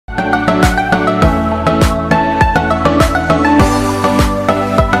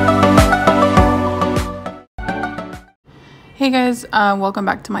Hey guys, welcome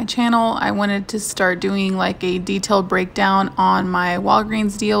back to my channel. I wanted to start doing like a detailed breakdown on my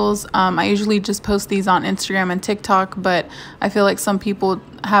Walgreens deals. I usually just post these on Instagram and TikTok, but I feel like some people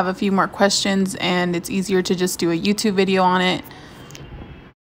have a few more questions and it's easier to just do a YouTube video on it.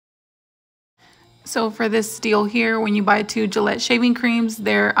 So for this deal here, when you buy 2 Gillette shaving creams,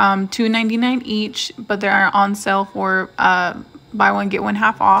 they're $2.99 each, but they're on sale for buy one get one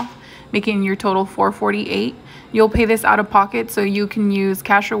half off, making your total $4.48. You'll pay this out of pocket, so you can use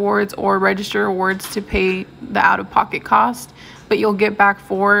cash rewards or register rewards to pay the out of pocket cost, but you'll get back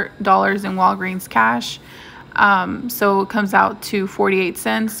 $4 in Walgreens cash. So it comes out to 48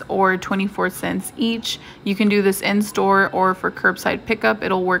 cents or 24 cents each. You can do this in store or for curbside pickup.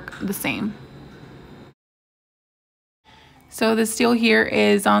 It'll work the same. So this deal here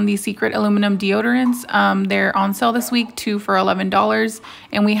is on the Secret aluminum deodorants. They're on sale this week, 2 for $11,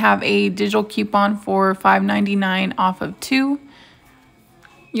 and we have a digital coupon for $5.99 off of 2.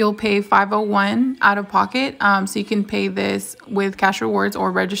 You'll pay $5.01 out of pocket, so you can pay this with cash rewards or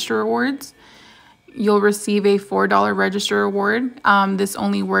register rewards. You'll receive a $4 register reward. This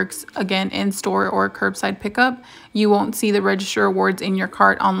only works, again, in store or curbside pickup. You won't see the register rewards in your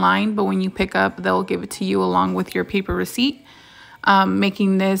cart online, but when you pick up, they'll give it to you along with your paper receipt,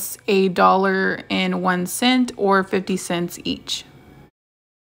 making this $1.01 or 50 cents each.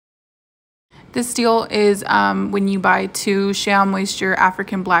 This deal is when you buy 2 Shea Moisture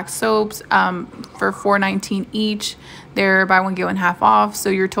African Black soaps for $4.19 each. They're buy one get one half off, so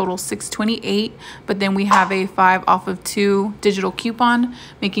your total $6.28. But then we have a 5 off of 2 digital coupon,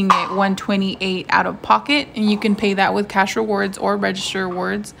 making it $1.28 out of pocket, and you can pay that with cash rewards or register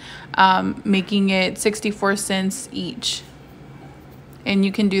rewards, making it 64 cents each. And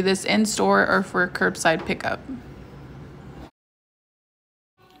you can do this in store or for curbside pickup.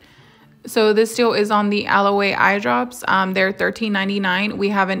 So this deal is on the Aloe eye drops. They're $13.99. We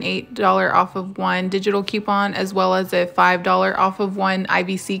have an $8 off of 1 digital coupon as well as a $5 off of 1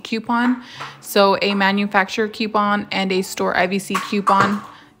 IVC coupon. So a manufacturer coupon and a store IVC coupon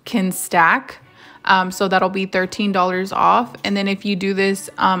can stack. So that'll be $13 off. And then if you do this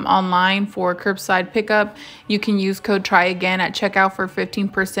online for curbside pickup, you can use code TRY AGAIN at checkout for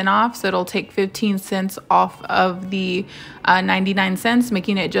 15% off. So it'll take 15 cents off of the 99 cents,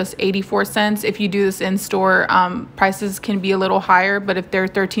 making it just 84 cents. If you do this in store, prices can be a little higher, but if they're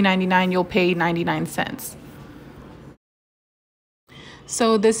 $13.99, you'll pay 99 cents.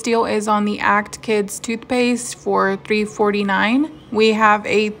 So this deal is on the Act Kids toothpaste for $3.49. We have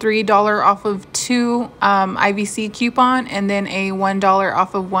a $3 off of 2 IVC coupon and then a $1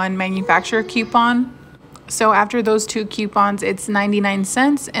 off of 1 manufacturer coupon. So after those 2 coupons, it's 99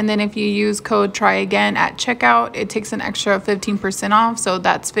 cents. And then if you use code TRY AGAIN at checkout, it takes an extra 15% off. So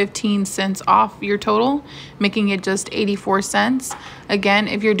that's 15 cents off your total, making it just 84 cents. Again,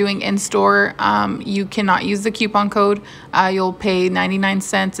 if you're doing in-store, you cannot use the coupon code. You'll pay 99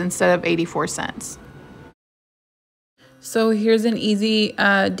 cents instead of 84 cents. So here's an easy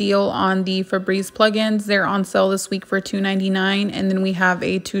deal on the Febreze plugins. They're on sale this week for $2.99, and then we have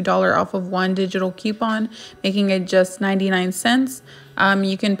a $2 off of 1 digital coupon, making it just 99 cents.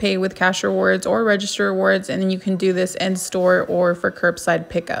 You can pay with cash rewards or register rewards, and then you can do this in store or for curbside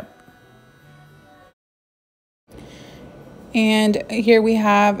pickup. And here we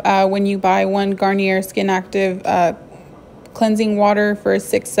have when you buy 1 Garnier Skin Active cleansing water for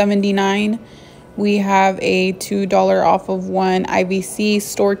 $6.79. We have a $2 off of 1 IVC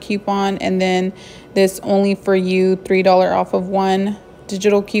store coupon, and then this only for you $3 off of 1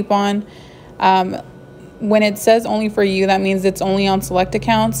 digital coupon. When it says only for you, that means it's only on select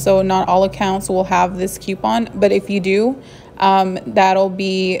accounts, so not all accounts will have this coupon, but if you do, that'll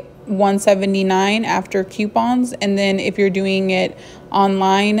be $1.79 after coupons. And then if you're doing it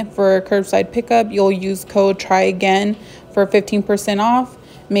online for curbside pickup, you'll use code TRY AGAIN for 15% off,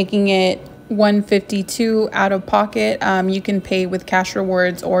 making it $1.52 out of pocket. You can pay with cash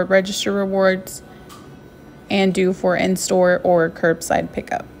rewards or register rewards and do for in-store or curbside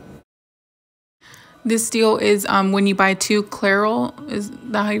pickup. This deal is when you buy 2 Clairol, is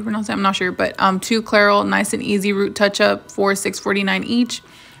that how you pronounce it? I'm not sure, but 2 Clairol Nice and Easy Root Touch-Up for $6.49 each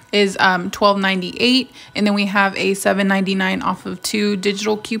is $12.98, and then we have a $7.99 off of 2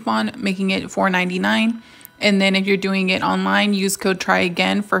 digital coupon, making it $4.99. And then if you're doing it online, use code TRY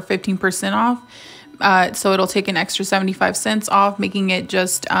AGAIN for 15% off. So it'll take an extra 75 cents off, making it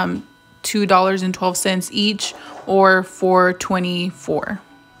just $2.12 each or $4.24.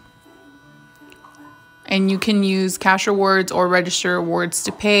 And you can use cash rewards or register rewards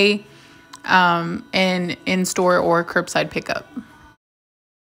to pay in store or curbside pickup.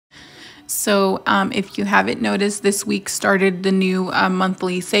 So if you haven't noticed, this week started the new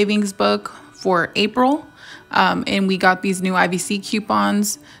monthly savings book for April. And we got these new IVC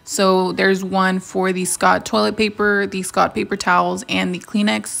coupons. So there's one for the Scott toilet paper, the Scott paper towels, and the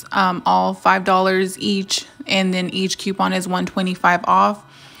Kleenex, all $5 each. And then each coupon is $1.25 off.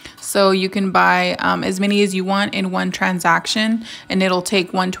 So you can buy as many as you want in one transaction, and it'll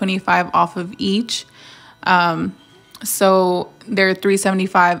take $1.25 off of each. So they're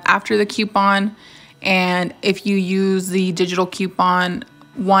 $3.75 after the coupon. And if you use the digital coupon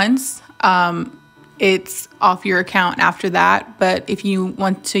once, it's off your account after that. But if you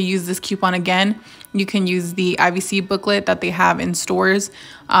want to use this coupon again, you can use the IVC booklet that they have in stores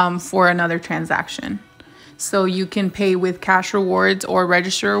for another transaction. So you can pay with cash rewards or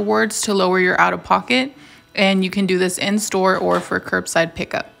register rewards to lower your out-of-pocket. And you can do this in store or for curbside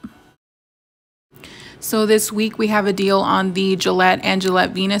pickup. So this week we have a deal on the Gillette and Gillette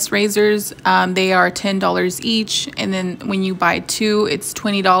Venus razors. They are $10 each, and then when you buy two, it's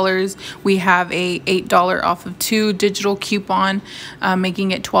 $20. We have a $8 off of two digital coupon, making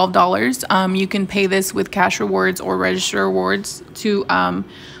it $12. You can pay this with cash rewards or register rewards to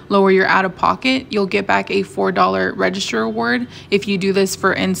lower your out-of-pocket. You'll get back a $4 register reward if you do this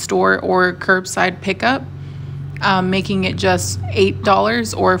for in-store or curbside pickup, making it just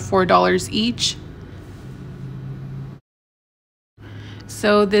 $8 or $4 each.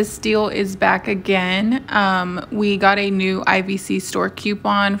 So this deal is back again. We got a new IVC store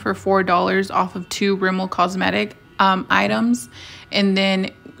coupon for $4 off of two Rimmel Cosmetic items. And then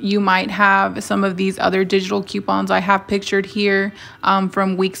you might have some of these other digital coupons I have pictured here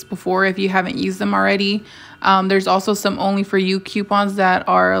from weeks before if you haven't used them already. There's also some only for you coupons that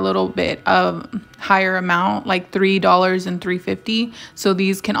are a little bit of higher amount, like $3 and $3.50. So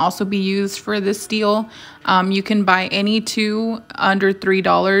these can also be used for this deal. You can buy any two under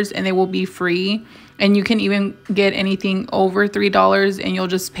 $3 and they will be free. And you can even get anything over $3 and you'll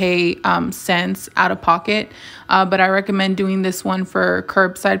just pay cents out of pocket. But I recommend doing this one for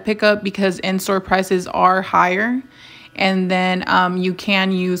curbside pickup because in-store prices are higher. And then you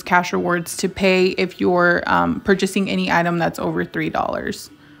can use cash rewards to pay if you're purchasing any item that's over $3.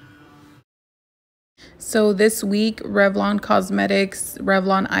 So this week, Revlon Cosmetics,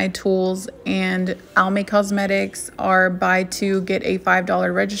 Revlon Eye Tools, and Almay Cosmetics are buy two, get a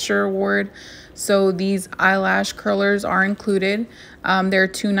 $5 register reward. So these eyelash curlers are included. They're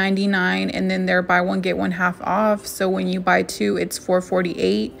 $2.99, and then they're buy one, get one half off. So when you buy two, it's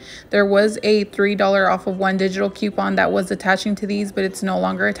 $4.48. There was a $3 off of one digital coupon that was attaching to these, but it's no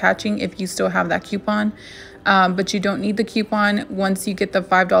longer attaching if you still have that coupon. But you don't need the coupon. Once you get the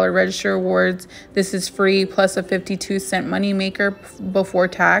 $5 register rewards, this is free plus a 52-cent money maker before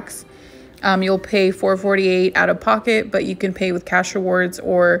tax. You'll pay $4.48 out of pocket, but you can pay with cash rewards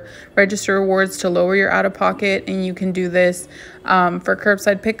or register rewards to lower your out of pocket. And you can do this for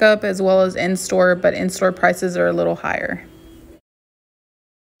curbside pickup as well as in-store, but in-store prices are a little higher.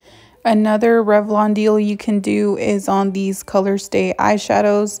 Another Revlon deal you can do is on these Color Stay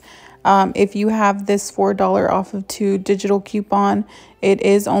eyeshadows. If you have this $4 off of two digital coupon, it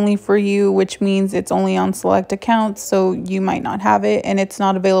is only for you, which means it's only on select accounts, so you might not have it, and it's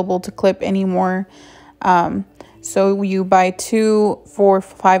not available to clip anymore. So you buy two for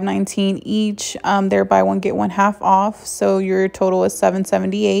 $5.19 each. They're buy one, get one half off, so your total is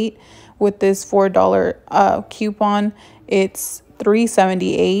 $7.78. With this $4 coupon, it's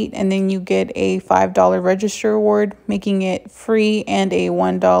 $3.78, and then you get a $5 register reward, making it free, and a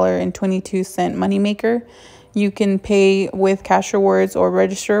 $1.22 moneymaker. You can pay with cash rewards or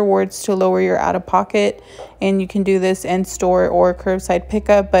register rewards to lower your out-of-pocket, and you can do this in store or curbside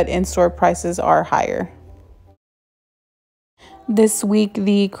pickup, but in-store prices are higher. This week,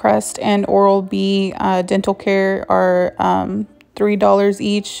 the Crest and Oral-B dental care are $3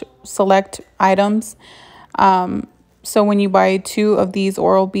 each, select items. So when you buy two of these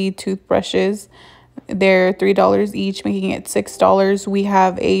Oral-B toothbrushes, they're $3 each, making it $6. We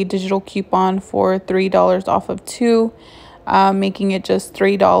have a digital coupon for $3 off of two, making it just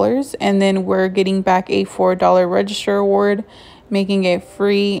 $3. And then we're getting back a $4 register reward, making it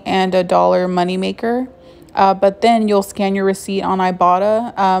free, and a $1 moneymaker. But then you'll scan your receipt on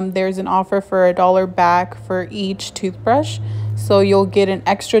Ibotta. There's an offer for $1 back for each toothbrush. So you'll get an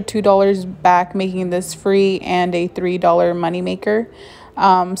extra $2 back, making this free, and a $3 moneymaker.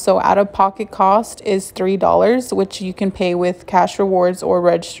 So out-of-pocket cost is $3, which you can pay with cash rewards or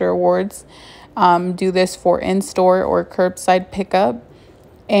register rewards. Do this for in-store or curbside pickup,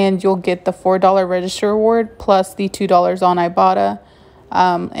 and you'll get the $4 register reward plus the $2 on Ibotta,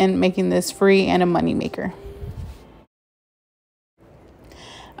 and making this free and a moneymaker.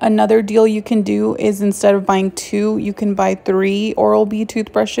 Another deal you can do is instead of buying 2, you can buy 3 Oral-B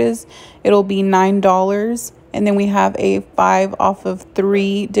toothbrushes. It'll be $9. And then we have a 5 off of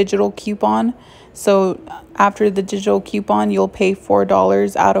 3 digital coupon. So after the digital coupon, you'll pay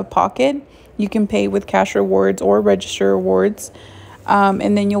 $4 out of pocket. You can pay with cash rewards or register rewards.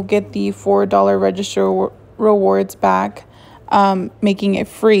 And then you'll get the $4 register rewards back, making it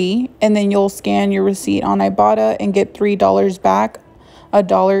free. And then you'll scan your receipt on Ibotta and get $3 back,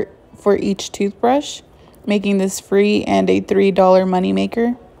 $1 for each toothbrush, making this free and a $3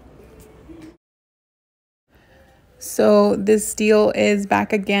 moneymaker. So this deal is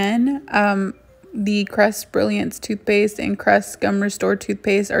back again. The Crest Brilliance toothpaste and Crest Gum Restore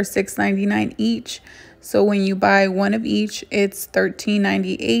toothpaste are $6.99 each. So when you buy one of each, it's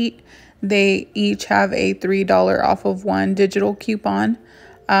 $13.98. They each have a $3 off of one digital coupon,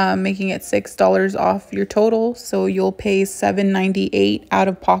 making it $6 off your total. So you'll pay $7.98 out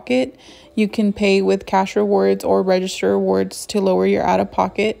of pocket. You can pay with cash rewards or register rewards to lower your out of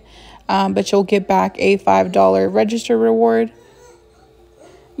pocket, but you'll get back a $5 register reward.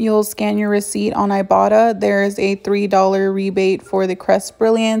 You'll scan your receipt on Ibotta. There's a $3 rebate for the Crest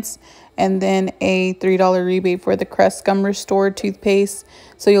Brilliance and then a $3 rebate for the Crest Gum Restore toothpaste.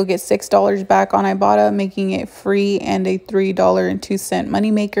 So you'll get $6 back on Ibotta, making it free and a $3.02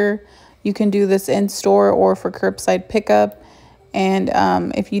 moneymaker. You can do this in store or for curbside pickup. And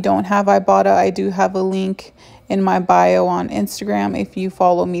if you don't have Ibotta, I do have a link in my bio on Instagram if you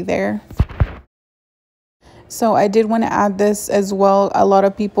follow me there. So I did want to add this as well. A lot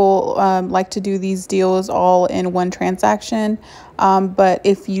of people like to do these deals all in one transaction. But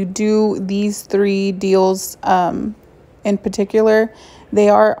if you do these 3 deals in particular, they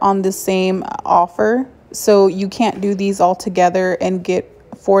are on the same offer. So you can't do these all together and get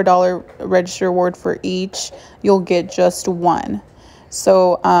 $4 register reward for each. You'll get just one.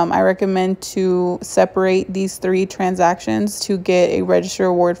 So I recommend to separate these 3 transactions to get a register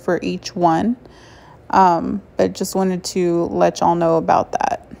reward for each one. But just wanted to let y'all know about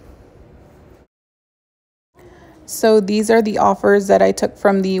that. So these are the offers that I took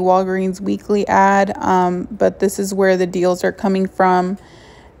from the Walgreens weekly ad, but this is where the deals are coming from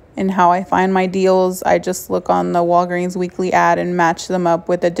and how I find my deals. I just look on the Walgreens weekly ad and match them up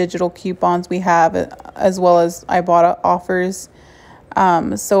with the digital coupons we have, as well as Ibotta offers.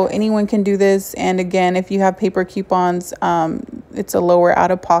 So anyone can do this. And again, if you have paper coupons, it's a lower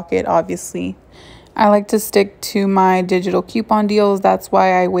out of pocket, obviously. I like to stick to my digital coupon deals. That's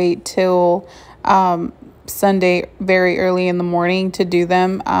why I wait till Sunday very early in the morning to do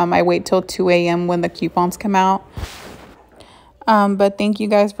them. I wait till 2 a.m. when the coupons come out. But thank you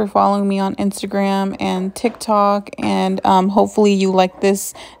guys for following me on Instagram and TikTok. And hopefully you like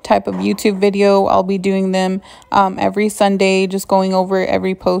this type of YouTube video. I'll be doing them every Sunday, just going over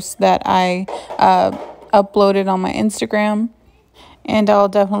every post that I uploaded on my Instagram. And I'll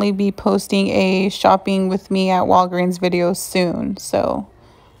definitely be posting a shopping with me at Walgreens video soon. So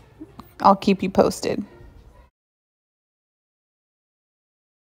I'll keep you posted.